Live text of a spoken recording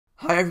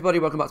Hi everybody,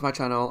 welcome back to my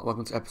channel.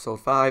 Welcome to episode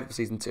 5 of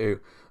season 2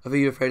 of Are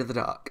You Afraid of the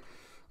Dark?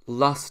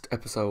 Last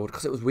episode,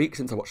 because it was weeks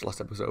since I watched the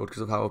last episode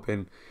because of how I've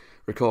been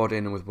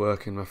recording and with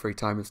work and my free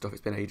time and stuff, it's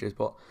been ages,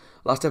 but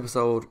last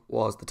episode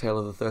was The Tale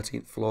of the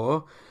 13th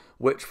Floor,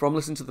 which from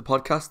listening to the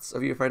podcasts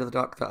of Are You Afraid of the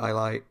Dark that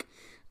I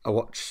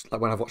watch, like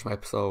when I've watched my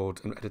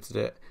episode and edited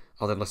it,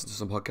 I'll then listen to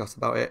some podcasts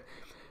about it.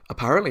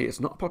 Apparently it's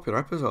not a popular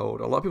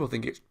episode. A lot of people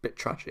think it's a bit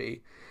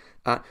trashy.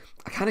 I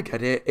kind of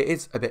get it. It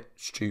is a bit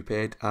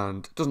stupid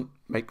and doesn't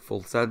make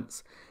full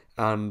sense.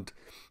 And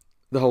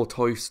the whole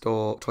toy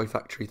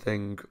factory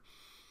thing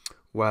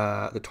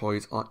where the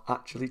toys aren't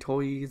actually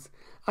toys.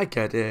 I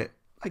get it.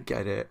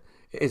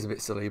 It is a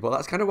bit silly, but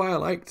that's kind of why I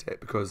liked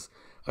it, because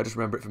I just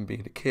remember it from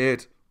being a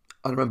kid.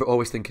 I remember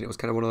always thinking it was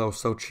kind of one of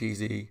those so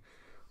cheesy,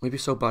 maybe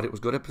so bad it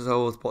was good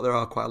episodes, but there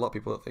are quite a lot of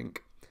people that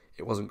think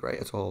it wasn't great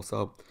at all.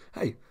 So,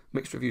 hey,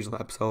 mixed reviews on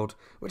that episode,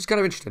 which is kind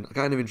of interesting. I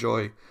kind of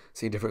enjoy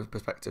seeing different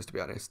perspectives, to be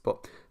honest.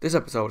 But this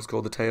episode is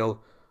called The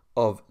Tale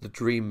of the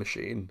Dream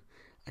Machine.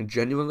 And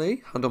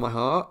genuinely, hand on my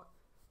heart,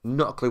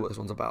 not a clue what this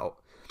one's about.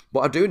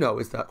 What I do know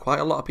is that quite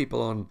a lot of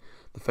people on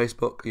the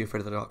Facebook Are You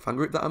Afraid of the Dark fan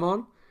group that I'm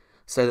on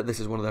say that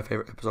this is one of their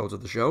favourite episodes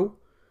of the show.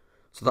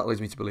 So that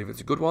leads me to believe it's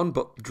a good one.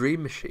 But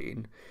Dream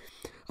Machine,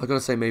 I was going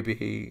to say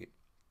maybe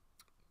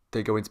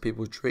they go into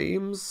people's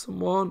dreams,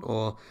 someone,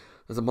 or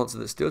there's a monster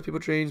that steals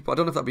people's dreams, but I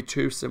don't know if that'd be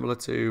too similar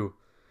to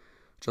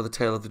The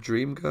Tale of the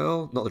Dream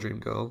Girl. Not the Dream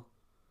Girl.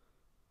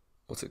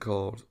 What's it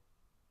called?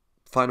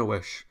 Final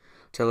Wish.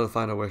 Tale of the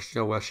Final Wish,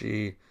 where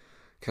she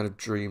kind of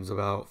dreams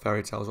about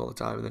fairy tales all the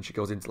time, and then she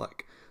goes into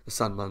like the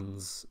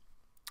Sandman's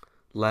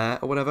lair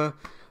or whatever.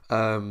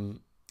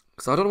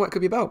 So I don't know what it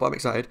could be about, but I'm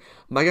excited.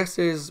 My guess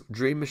is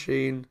Dream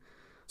Machine.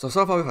 So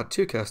far we've had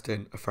two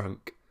Kirsten, a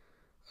Frank,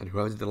 and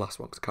whoever did the last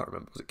one, because I can't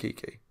remember. Was it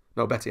Kiki?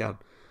 No, Betty Ann.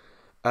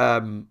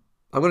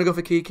 I'm going to go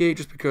for Kiki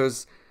just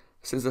because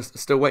since I'm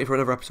still waiting for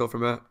another episode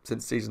from her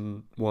since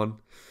season 1,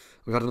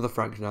 we've had another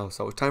Frank now,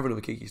 so it's time for another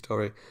Kiki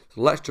story.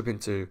 So let's jump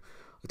into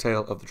The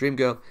Tale of the Dream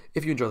Girl.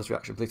 If you enjoy this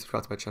reaction, please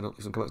subscribe to my channel,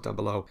 leave some comments down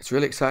below. It's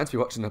really exciting to be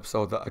watching an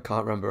episode that I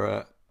can't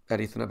remember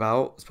anything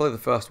about. It's probably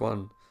the first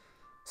one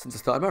since I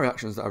started my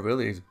reactions that I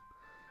really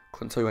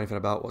couldn't tell you anything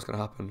about what's going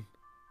to happen.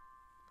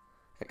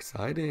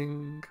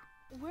 Exciting.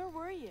 Where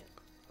were you?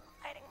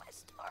 Writing my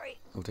story.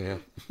 Oh dear.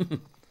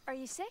 Are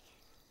you sick?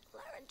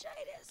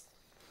 Laryngitis.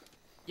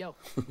 Yo,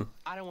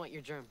 I don't want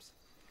your germs.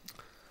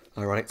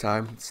 Ironic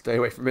time. Stay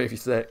away from me if you're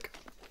sick.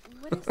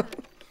 What is that?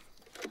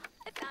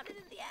 I found it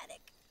in the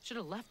attic. Should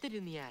have left it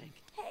in the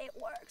attic. Hey, it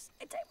works.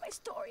 I typed my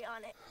story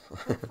on it.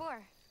 What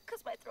for?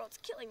 Because my throat's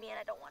killing me and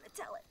I don't want to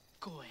tell it.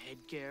 Go ahead,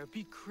 Gare.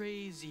 Be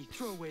crazy.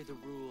 Throw away the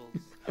rules.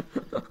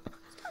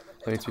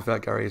 I mean, to be fair,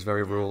 Gary is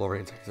very rule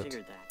oriented.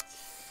 Figured that.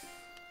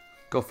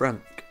 Go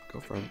Frank. Go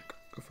Frank.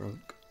 Go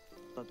Frank.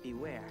 But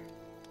beware.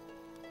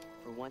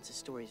 For once a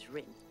story is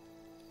written,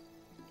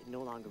 it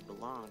no longer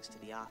belongs to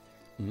the author,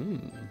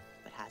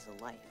 but has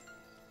a life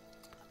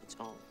of its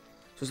own.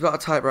 So it's about a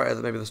typewriter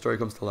that maybe the story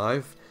comes to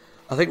life.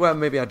 I think where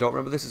maybe I don't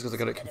remember this is because I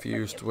got it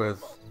confused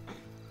with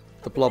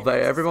the Blob that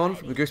ate everyone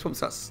from the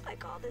Goosebumps. That I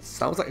call this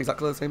sounds like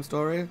exactly the same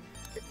story.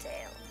 the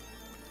tale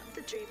of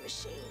the dream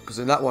machine. Because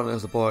in that one, there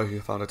was a boy who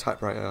found a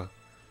typewriter,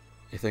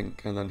 you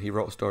think, and then he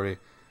wrote a story,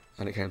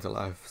 and it came to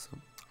life. So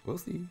we'll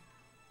see.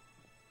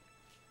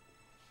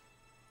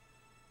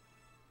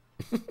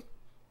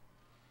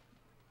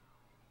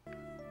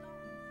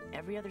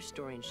 Every other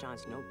story in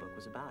Sean's notebook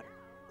was about her,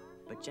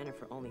 but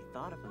Jennifer only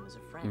thought of him as a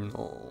friend.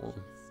 Oh.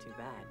 Too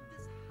bad.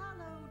 This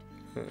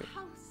hallowed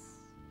house.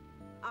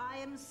 I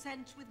am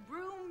sent with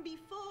broom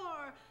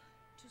before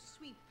to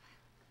sweep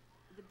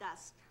the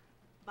dust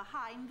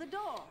behind the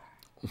door.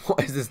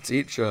 What is this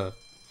teacher?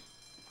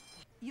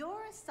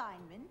 Your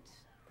assignment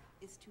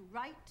is to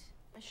write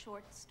a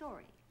short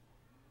story.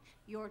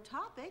 Your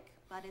topic,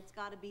 but it's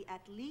got to be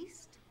at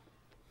least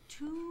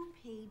 2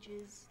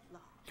 pages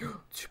long.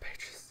 2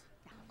 pages.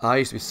 I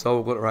used to be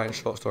so good at writing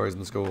short stories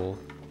in school.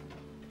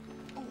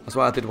 That's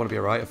why I did want to be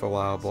a writer for a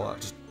while, but I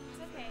just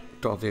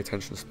don't have the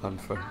attention span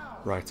for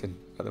writing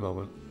at the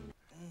moment.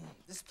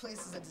 This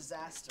place is a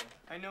disaster.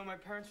 I know my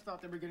parents thought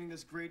they were getting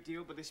this great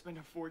deal, but they spent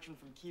a fortune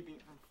from keeping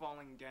it from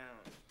falling down.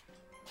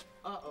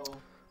 Uh-oh.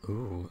 Ooh,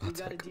 You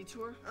that's got a like...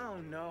 detour? Oh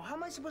no, how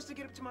am I supposed to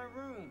get up to my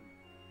room?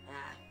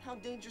 How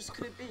dangerous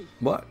could it be?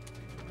 What?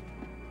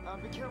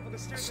 Be careful, the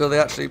stairs. So they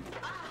actually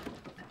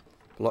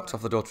blocked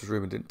off the door to his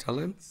room and didn't tell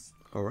him?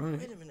 Alright.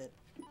 Wait a minute.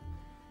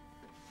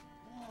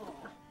 Whoa,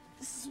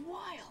 this is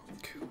wild.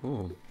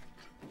 Cool.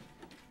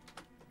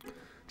 Do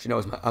you know,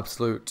 it's my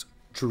absolute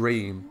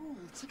dream Ooh,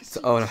 it's like a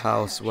to own a secret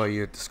house stash. where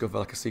you discover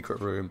like a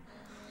secret room.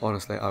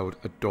 Honestly, I would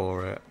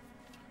adore it.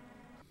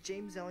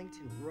 James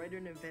Ellington, writer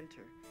and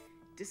inventor,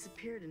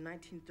 disappeared in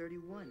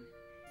 1931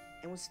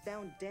 and was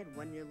found dead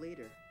 1 year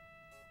later.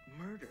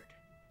 Murdered.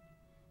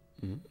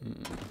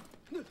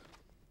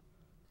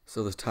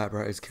 So this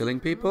typewriter is killing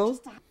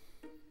people?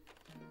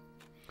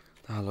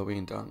 The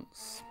Halloween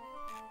dance.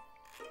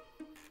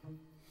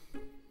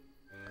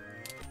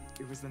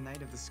 It was the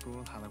night of the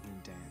school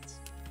Halloween dance.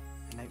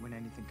 A night when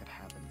anything could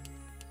happen.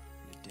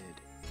 And it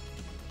did.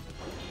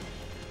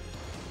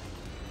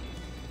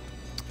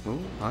 Oh,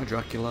 hi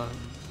Dracula.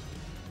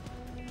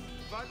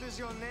 What is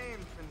your name,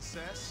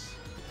 princess?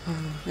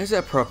 Is it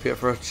appropriate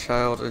for a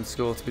child in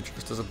school to be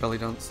dressed as a belly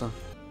dancer?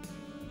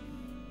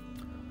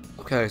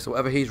 Okay, so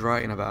whatever he's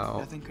writing about,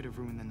 Nothing could have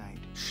ruined the night.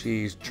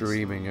 she's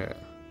dreaming it.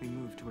 We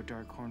moved to a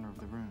dark corner of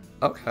the room.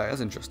 Okay,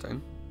 that's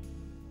interesting.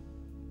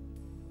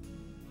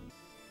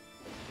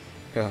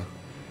 Yeah.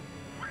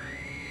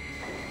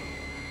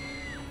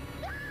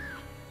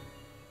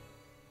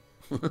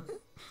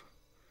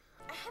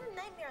 I had a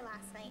nightmare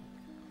last night.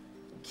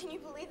 Can you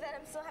believe that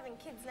I'm still having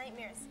kids'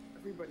 nightmares?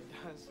 Everybody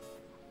does.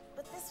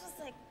 But this was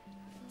like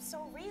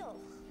so real.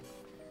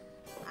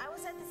 I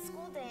was at the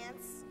school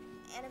dance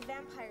and a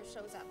vampire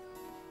shows up.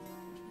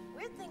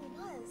 Weird thing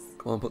was,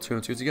 Come on, put two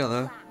and two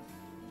together.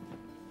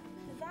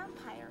 the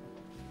vampire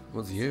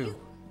What's you?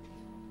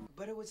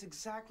 But it was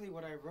exactly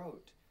what I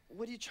wrote.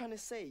 What are you trying to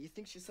say? You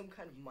think she's some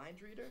kind of mind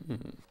reader?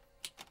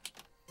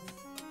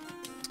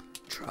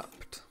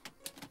 Trapped.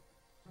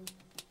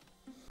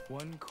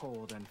 One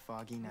cold and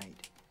foggy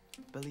night,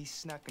 Billy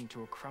snuck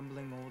into a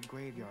crumbling old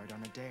graveyard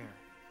on a dare,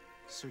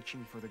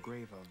 searching for the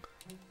grave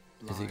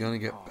of Is he Blind gonna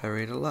get Paul.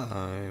 buried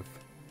alive?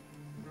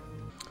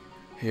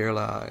 Here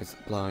lies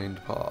Blind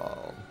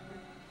Paul.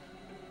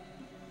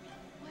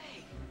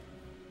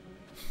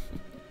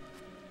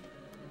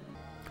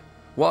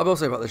 What I will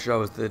say about the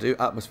show is they do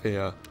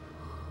atmosphere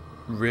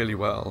really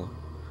well.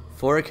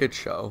 For a kids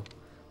show,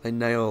 they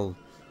nail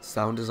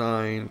sound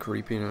design,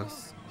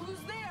 creepiness. Who's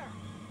there?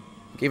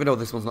 Even though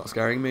this one's not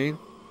scaring me,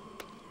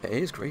 it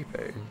is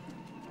creepy.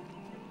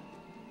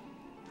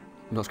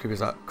 Not as creepy as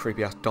that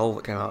creepy ass doll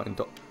that came out in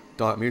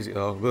Dark Music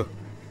though.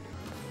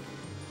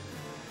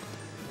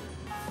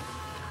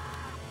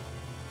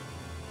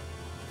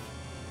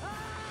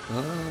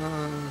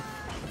 Ugh.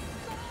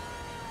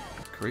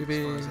 Creepy.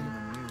 As far as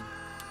anyone knew,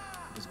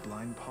 it was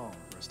Blind Paul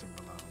resting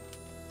below.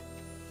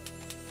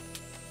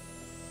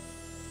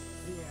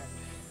 The end.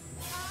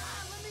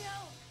 Let me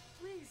out,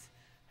 please.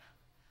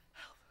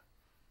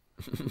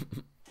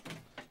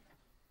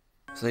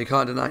 So you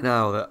can't deny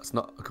now that it's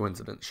not a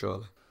coincidence,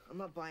 surely. I'm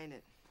not buying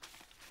it.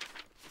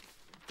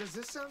 Does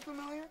this sound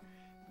familiar?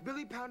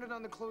 Billy pounded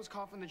on the closed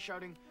coffin and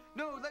shouting,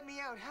 "No, let me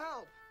out,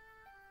 help!"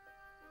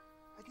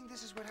 I think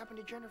this is what happened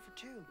to Jennifer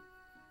too.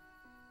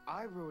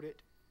 I wrote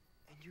it,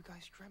 and you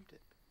guys dreamt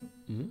it.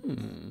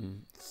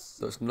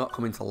 So it's not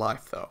coming to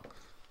life though.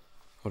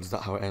 Or is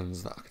that how it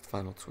ends, that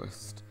final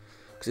twist?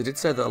 Because it did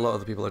say that a lot of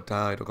the people had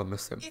died or gone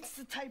missing. It's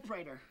the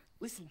typewriter.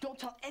 Listen, don't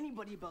tell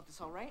anybody about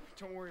this, all right?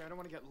 Don't worry, I don't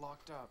want to get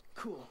locked up.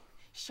 Cool.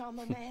 Sean,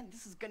 my man,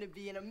 this is gonna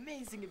be an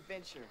amazing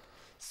adventure.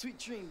 Sweet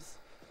dreams.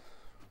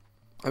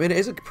 I mean, it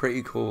is a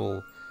pretty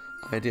cool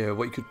idea,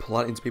 what you could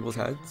plant into people's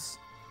heads.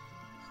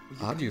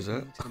 I'd use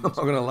it. I'm not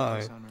gonna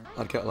lie.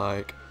 I'd get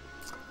like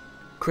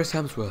Chris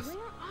Hemsworth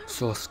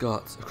saw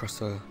Scott across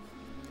the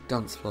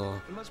dance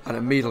floor and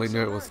immediately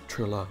knew it was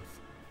true love.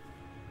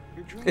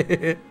 Your dream.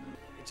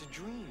 It's a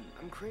dream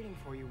I'm creating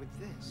for you with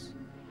this.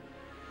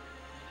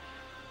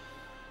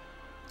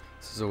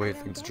 This is a weird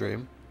thing to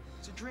dream,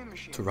 It's a dream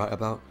machine. to write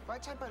about. If I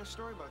type out a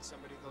story about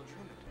somebody, they'll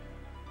dream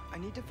it. I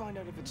need to find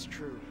out if it's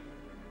true.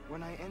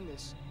 When I end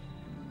this,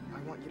 I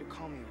want you to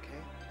call me,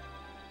 okay?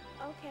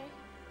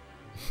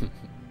 Okay.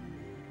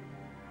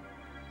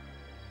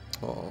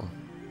 Oh.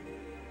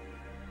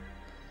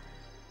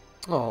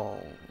 Oh.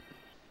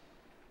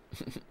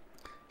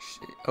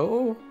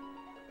 Oh.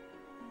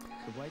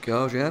 The white Go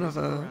cloud was Jennifer.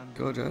 around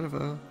Go me, Jennifer.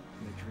 and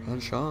the dream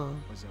And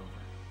Sean. was over.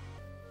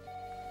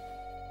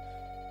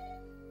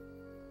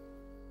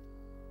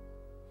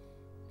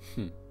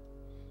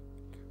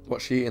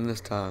 What's she eating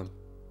this time?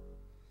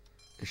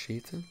 Is she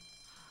eating?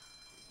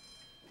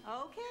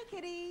 Okay,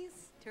 kiddies,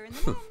 turn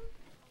them in.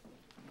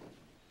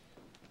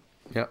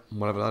 Yep,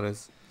 whatever that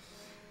is.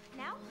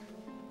 Now?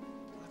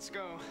 Let's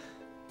go.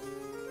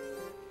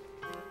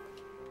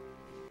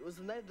 It was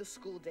the night of the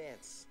school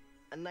dance.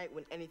 A night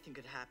when anything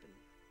could happen.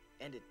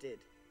 And it did.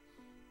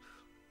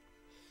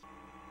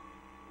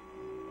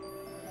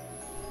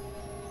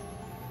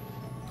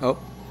 Oh.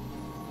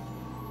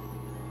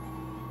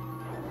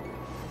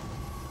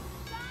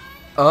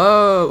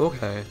 Oh,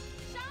 okay.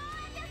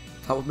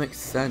 That would make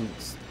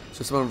sense.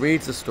 So someone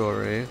reads the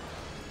story,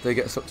 they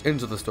get sucked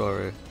into the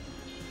story,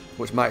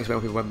 which might explain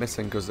why people went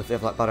missing, because if they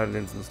have like bad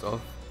endings and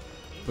stuff,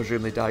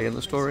 presume they die in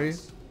the story.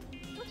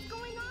 What's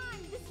going on?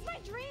 This is my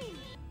dream.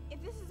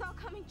 If this is all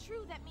coming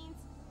true, that means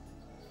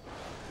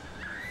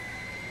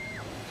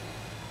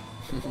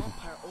The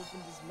vampire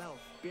opened his mouth,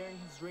 bearing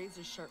his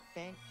razor-sharp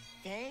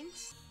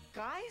fangs?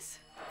 Guys?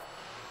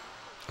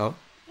 Oh.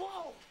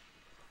 Whoa!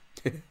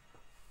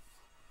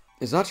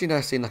 It's actually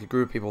nice seeing like a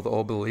group of people that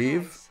all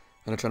believe Guys.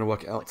 and are trying to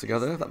work it out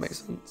together, if that makes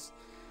sense.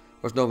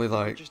 Whereas normally I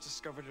like, just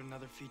discovered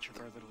another feature of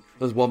our little dream.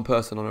 there's one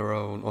person on her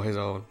own, or his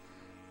own.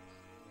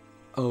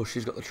 Oh,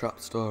 she's got the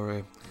trapped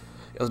story.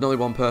 There's only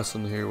one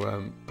person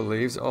who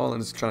believes it all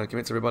and is trying to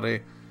convince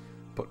everybody,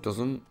 but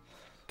doesn't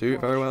do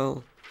it very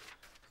well.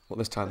 Well,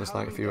 this time there's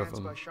like a few of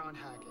them. By Sean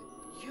Hackett.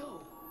 Yo!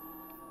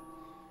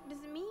 what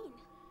does it mean?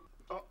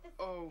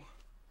 Oh.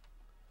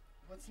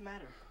 What's the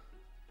matter?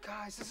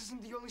 Guys, this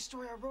isn't the only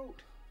story I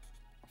wrote.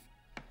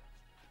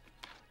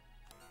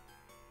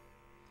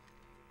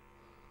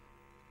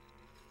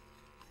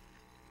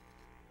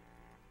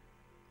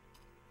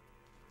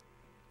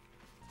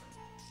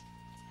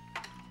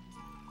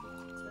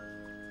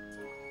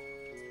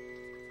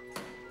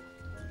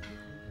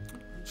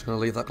 Just gonna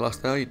leave that glass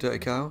there, you dirty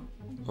cow.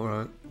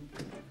 Alright.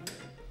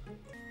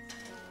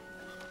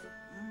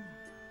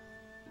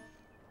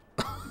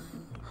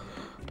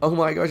 Oh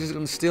my gosh, she's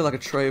gonna steal like a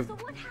tray of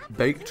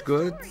baked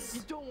goods.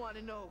 You don't want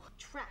to know.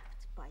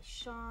 Trapped by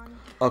Sean.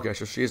 Okay,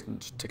 so she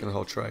isn't just taking the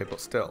whole tray, but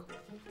still.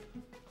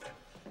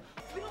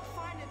 If we don't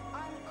find it,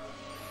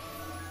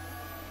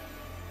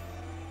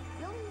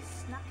 Billy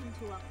snuck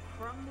into a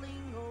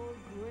crumbling old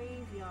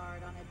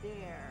graveyard on a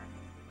dare.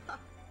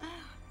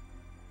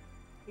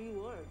 He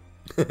would.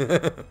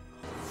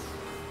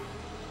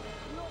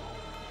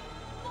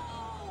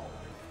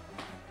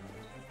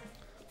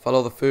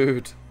 Follow the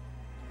food.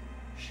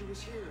 She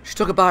was here. She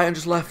took a bite and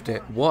just left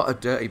it. What a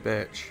dirty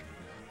bitch.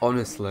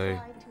 Honestly.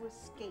 Tried to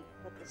escape,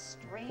 but the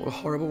strange What a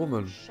horrible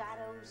woman.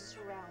 shadows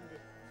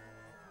surrounded.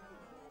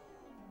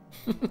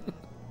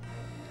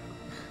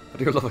 I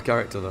do love her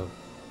character though.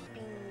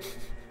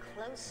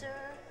 Closer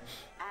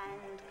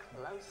and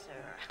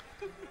closer.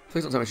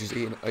 Please don't tell me she's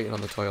eating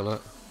on the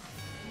toilet.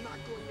 I'm not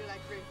going near that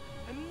grave.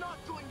 I'm not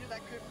going near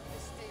that grave. I'm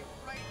gonna stay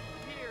right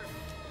here.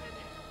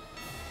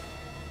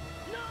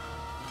 No!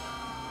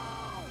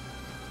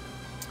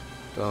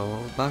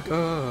 Don't back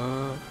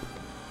up.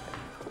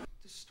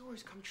 The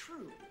stories come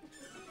true.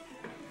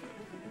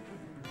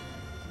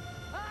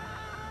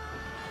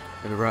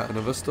 Maybe write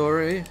another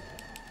story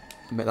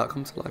and make that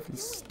come to life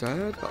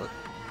instead. About a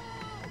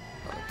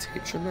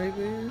teacher,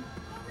 maybe.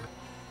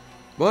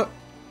 What?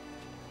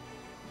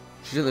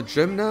 She's in the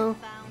gym now.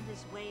 Found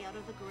his way out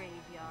of the graveyard.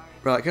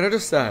 Right? Can I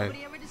just say,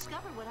 Nobody ever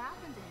discovered what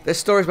happened to him. this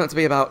story's meant to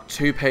be about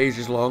 2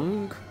 pages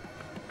long,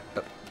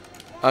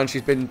 and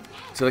she's been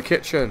to the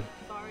kitchen,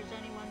 As far as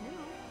anyone knew,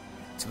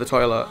 to the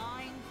toilet,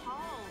 Blind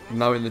Paul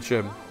now in the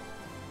gym.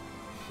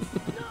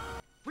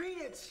 Read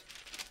it!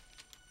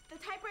 The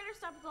typewriter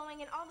stopped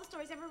glowing and all the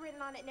stories ever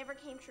written on it never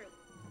came true.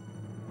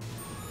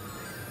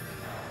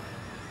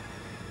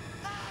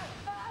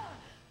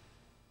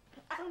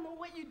 I don't know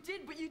what you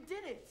did, but you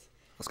did it.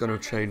 That's going to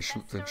change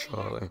something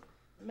shortly.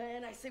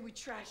 Man, I say we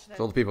trash that.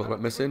 So all the people that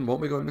went missing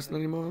won't be going missing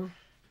anymore.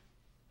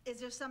 Is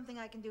there something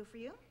I can do for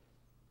you?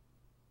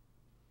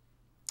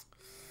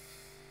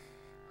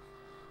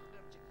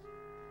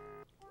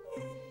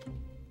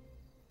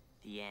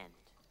 The end.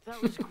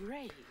 That was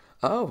great.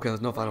 Oh, okay, there's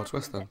no final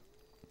twist then.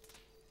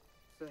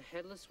 The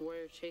Headless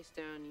Warrior chased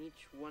down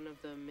each one of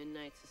the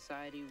Midnight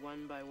Society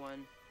one by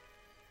one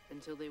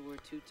until they were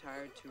too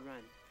tired to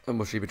run. And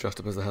will she be dressed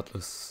up as the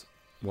Headless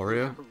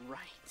Warrior?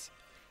 Right.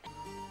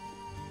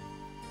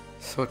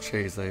 So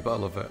cheesy, but I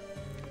love it.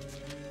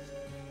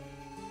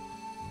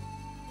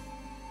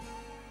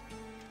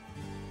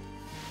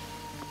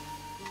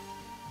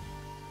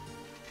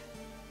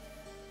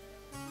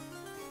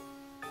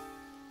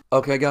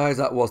 Okay, guys,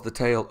 that was The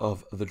Tale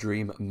of the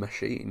Dream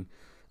Machine.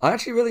 I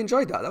actually really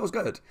enjoyed that. That was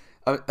good.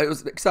 It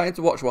was exciting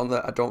to watch one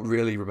that I don't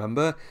really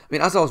remember. I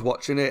mean, as I was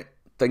watching it,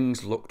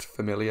 things looked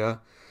familiar.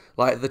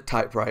 Like, the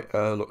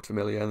typewriter looked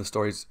familiar and the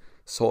story's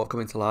sort of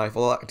coming to life.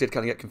 Although I did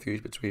kind of get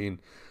confused between,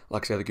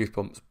 like I say, the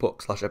Goosebumps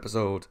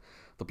book/episode,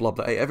 The Blob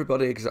That Ate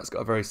Everybody, because that's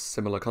got a very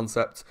similar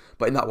concept.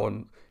 But in that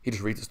one, he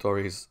just reads the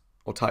stories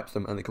or types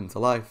them and they come to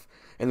life.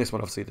 In this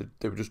one, obviously,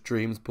 they were just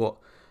dreams, but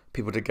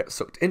people did get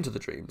sucked into the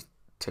dreams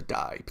to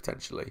die,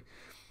 potentially.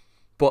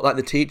 But, like,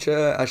 the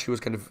teacher, as she was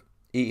kind of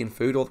eating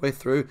food all the way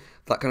through,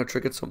 that kind of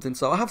triggered something.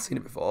 So I have seen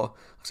it before.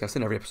 Actually, I've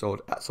seen every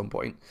episode at some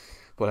point.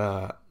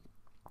 But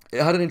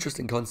it had an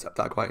interesting concept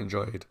that I quite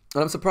enjoyed.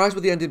 And I'm surprised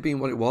with the ending being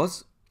what it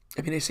was.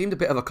 I mean, it seemed a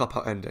bit of a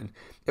cop-out ending.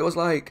 It was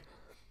like,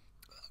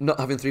 not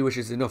having 3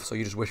 wishes is enough, so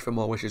you just wish for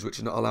more wishes, which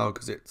is not allowed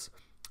because it's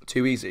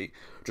too easy.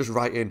 Just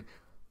writing,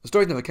 the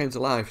story never came to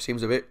life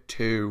seems a bit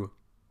too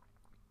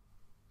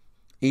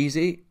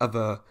easy of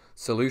a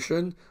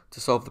solution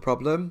to solve the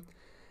problem.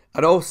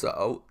 And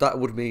also, that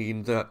would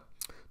mean that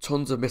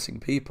tons of missing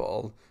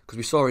people, because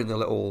we saw in the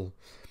little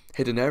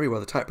hidden area where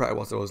the typewriter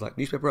was, there was like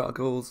newspaper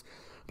articles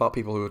about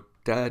people who were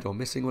dead or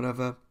missing,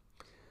 whatever,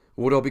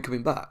 would all be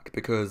coming back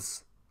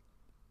because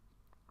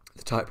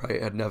the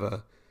typewriter had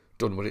never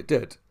done what it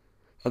did.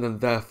 And then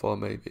therefore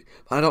maybe,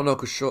 I don't know,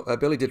 because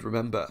Billy did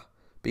remember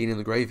being in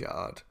the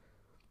graveyard,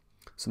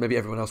 so maybe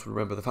everyone else would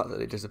remember the fact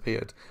that it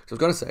disappeared. So I was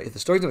going to say, if the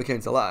story never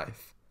came to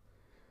life,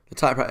 the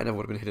typewriter never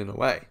would have been hidden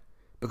away,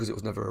 because it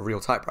was never a real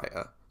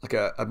typewriter, like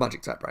a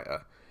magic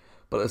typewriter.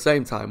 But at the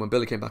same time, when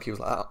Billy came back, he was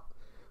like that,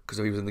 because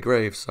he was in the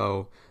grave,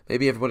 so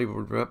maybe everybody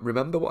would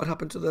remember what had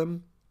happened to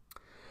them.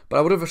 But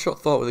I would have a short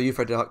thought with Are You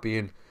Afraid of the Dark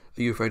being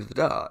Are You Afraid of the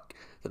Dark,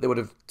 that they would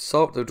have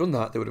done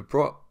that, they would have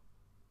brought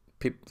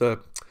they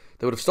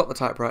would have stopped the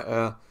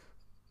typewriter,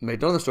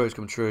 made none of the stories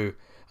come true,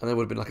 and there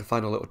would have been like a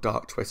final little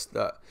dark twist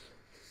that,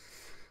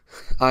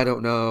 I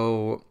don't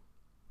know,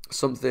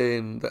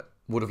 something that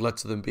would have led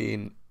to them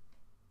being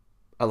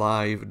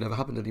alive never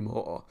happened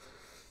anymore.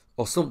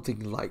 or something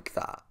like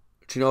that.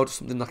 Do you know, just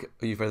something like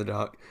Are You Afraid of the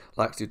Dark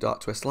likes to do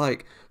dark twists,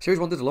 like Series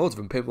 1 did loads of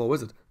them, Pinball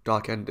Wizard,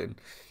 dark ending,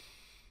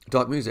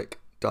 Dark Music,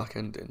 dark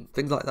ending,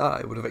 things like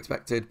that I would have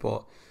expected,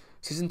 but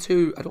Season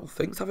 2 I don't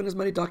think it's having as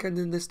many dark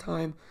endings this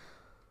time.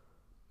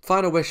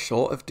 Final Wish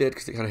sort of did,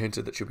 because it kind of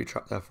hinted that she'll be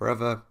trapped there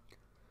forever.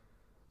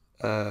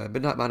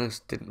 Midnight Madness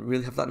didn't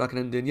really have that dark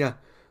ending, yeah,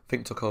 I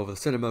think took over the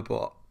cinema,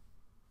 but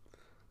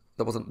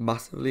that wasn't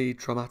massively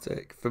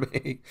traumatic for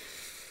me.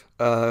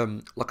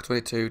 Locker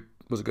 22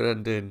 was a good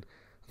ending.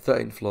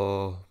 13th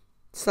Floor,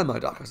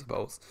 semi-dark, I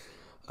suppose.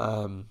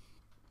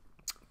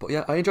 But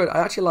yeah, I enjoyed it. I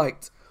actually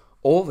liked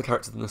all the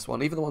characters in this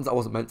one, even the ones that I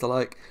wasn't meant to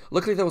like.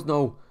 Luckily, there was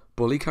no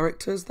bully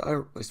characters,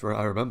 at least where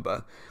I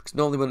remember. Because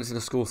normally when it's in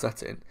a school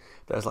setting,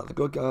 there's like the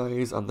good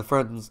guys and the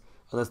friends,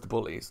 and there's the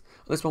bullies.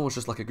 And this one was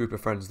just like a group of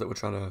friends that were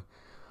trying to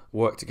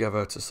work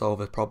together to solve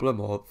a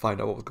problem or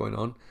find out what was going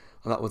on.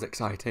 And that was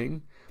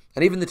exciting.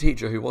 And even the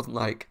teacher, who wasn't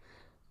like...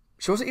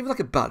 She wasn't even like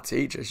a bad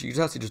teacher. She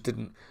actually just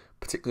didn't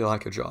particularly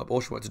like her job.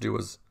 All she wanted to do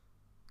was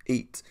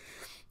eat.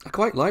 I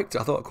quite liked it.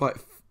 I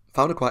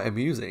found her quite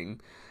amusing.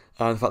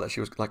 And the fact that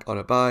she was like on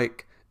a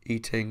bike,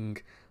 eating,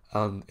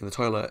 and in the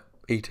toilet,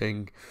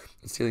 eating,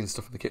 and stealing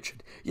stuff from the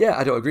kitchen. Yeah,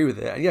 I don't agree with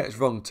it. And yeah, it's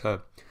wrong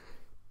to...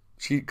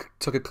 She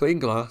took a clean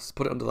glass,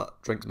 put it under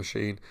that drinks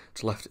machine,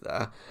 just left it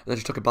there. And then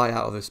she took a bite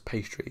out of this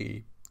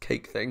pastry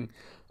cake thing,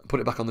 and put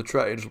it back on the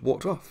tray, and just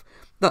walked off.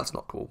 That's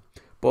not cool.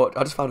 But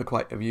I just found it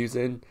quite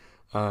amusing.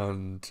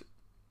 And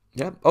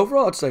yeah,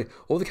 overall I'd say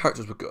all the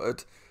characters were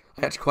good.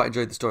 I actually quite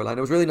enjoyed the storyline.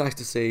 It was really nice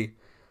to see,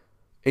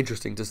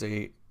 interesting to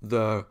see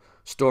the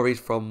stories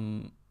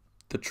from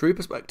the true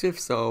perspective.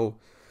 So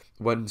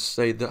when,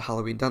 say, the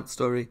Halloween dance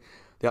story,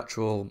 the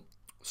actual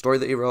story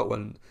that he wrote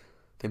when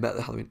they met at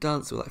the Halloween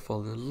dance, they were like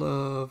falling in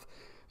love,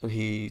 and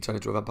he turned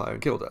into a vampire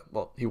and killed her.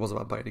 Well, he was a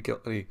vampire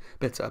and he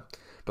bit her.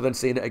 But then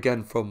seeing it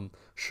again from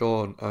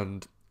Sean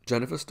and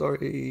Jennifer's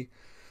story,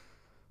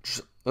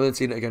 and then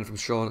seeing it again from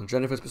Sean and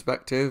Jennifer's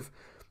perspective,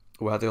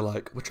 where they're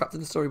like, we're trapped in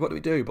the story, what do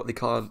we do? But they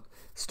can't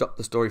stop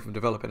the story from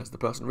developing as the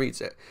person reads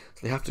it.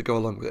 So they have to go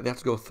along with it. They have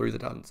to go through the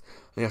dance,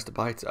 and he has to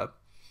bite her.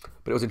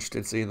 But it was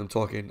interesting seeing them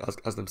talking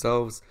as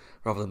themselves,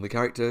 rather than the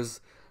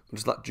characters. And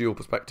just that dual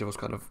perspective was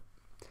kind of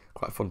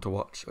quite fun to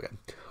watch. Okay.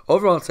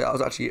 Overall, I'd say that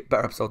was actually a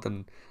better episode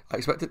than I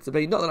expected it to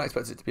be. Not that I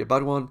expected it to be a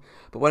bad one,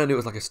 but when I knew it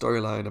was like a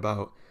storyline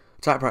about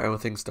typewriter when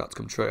things start to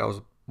come true, I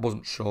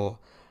wasn't sure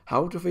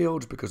how to feel,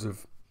 just because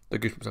of the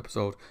Goosebumps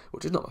episode,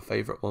 which is not my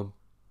favourite one.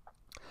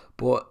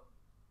 But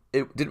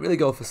it didn't really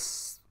go for...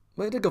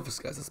 Well, it did go for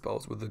scares, I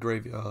suppose, with the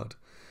graveyard,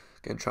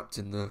 getting trapped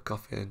in the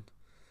coffin.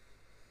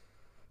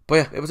 But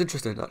yeah, it was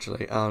interesting,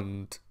 actually,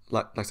 and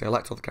like I say, I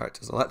liked all the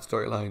characters, I liked the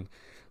storyline.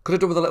 Could have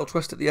done with a little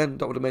twist at the end,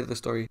 that would have made the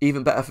story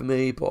even better for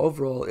me, but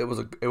overall, it was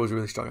a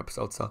really strong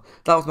episode, so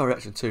that was my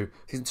reaction to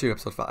Season 2,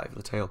 Episode 5,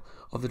 The Tale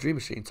of the Dream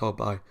Machine,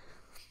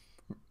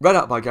 read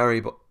out by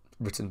Gary, but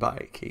written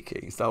by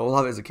Kiki. So we'll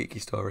have it as a Kiki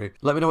story.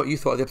 Let me know what you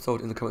thought of the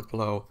episode in the comments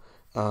below,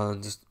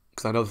 and just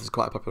because I know this is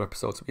quite a popular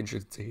episode, so it'll be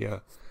interesting to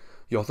hear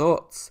your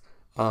thoughts,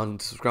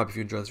 and subscribe if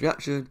you enjoy this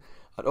reaction.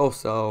 And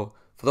also,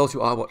 for those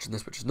who are watching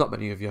this, which is not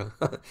many of you,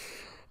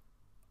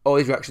 all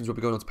these reactions will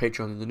be going on to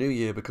Patreon in the new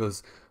year,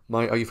 because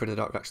my Are You Afraid of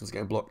the Dark reactions are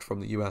getting blocked from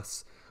the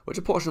US, which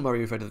a portion of my Are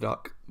You Afraid of the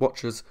Dark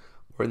watchers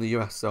were in the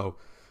US, so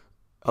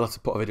I'll have to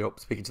put a video up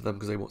speaking to them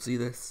because they won't see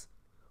this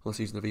unless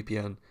using a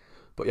VPN.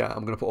 But yeah,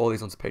 I'm going to put all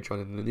these onto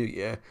Patreon in the new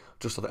year,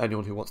 just so that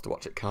anyone who wants to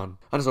watch it can.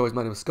 And as always,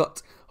 my name is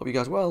Scott. Hope you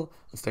guys are well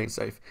and staying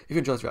safe. If you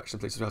enjoyed this reaction,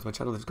 please subscribe to my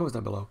channel, leave comments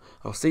down below.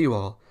 I'll see you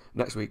all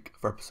next week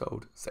for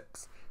episode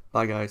 6.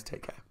 Bye guys,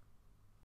 take care.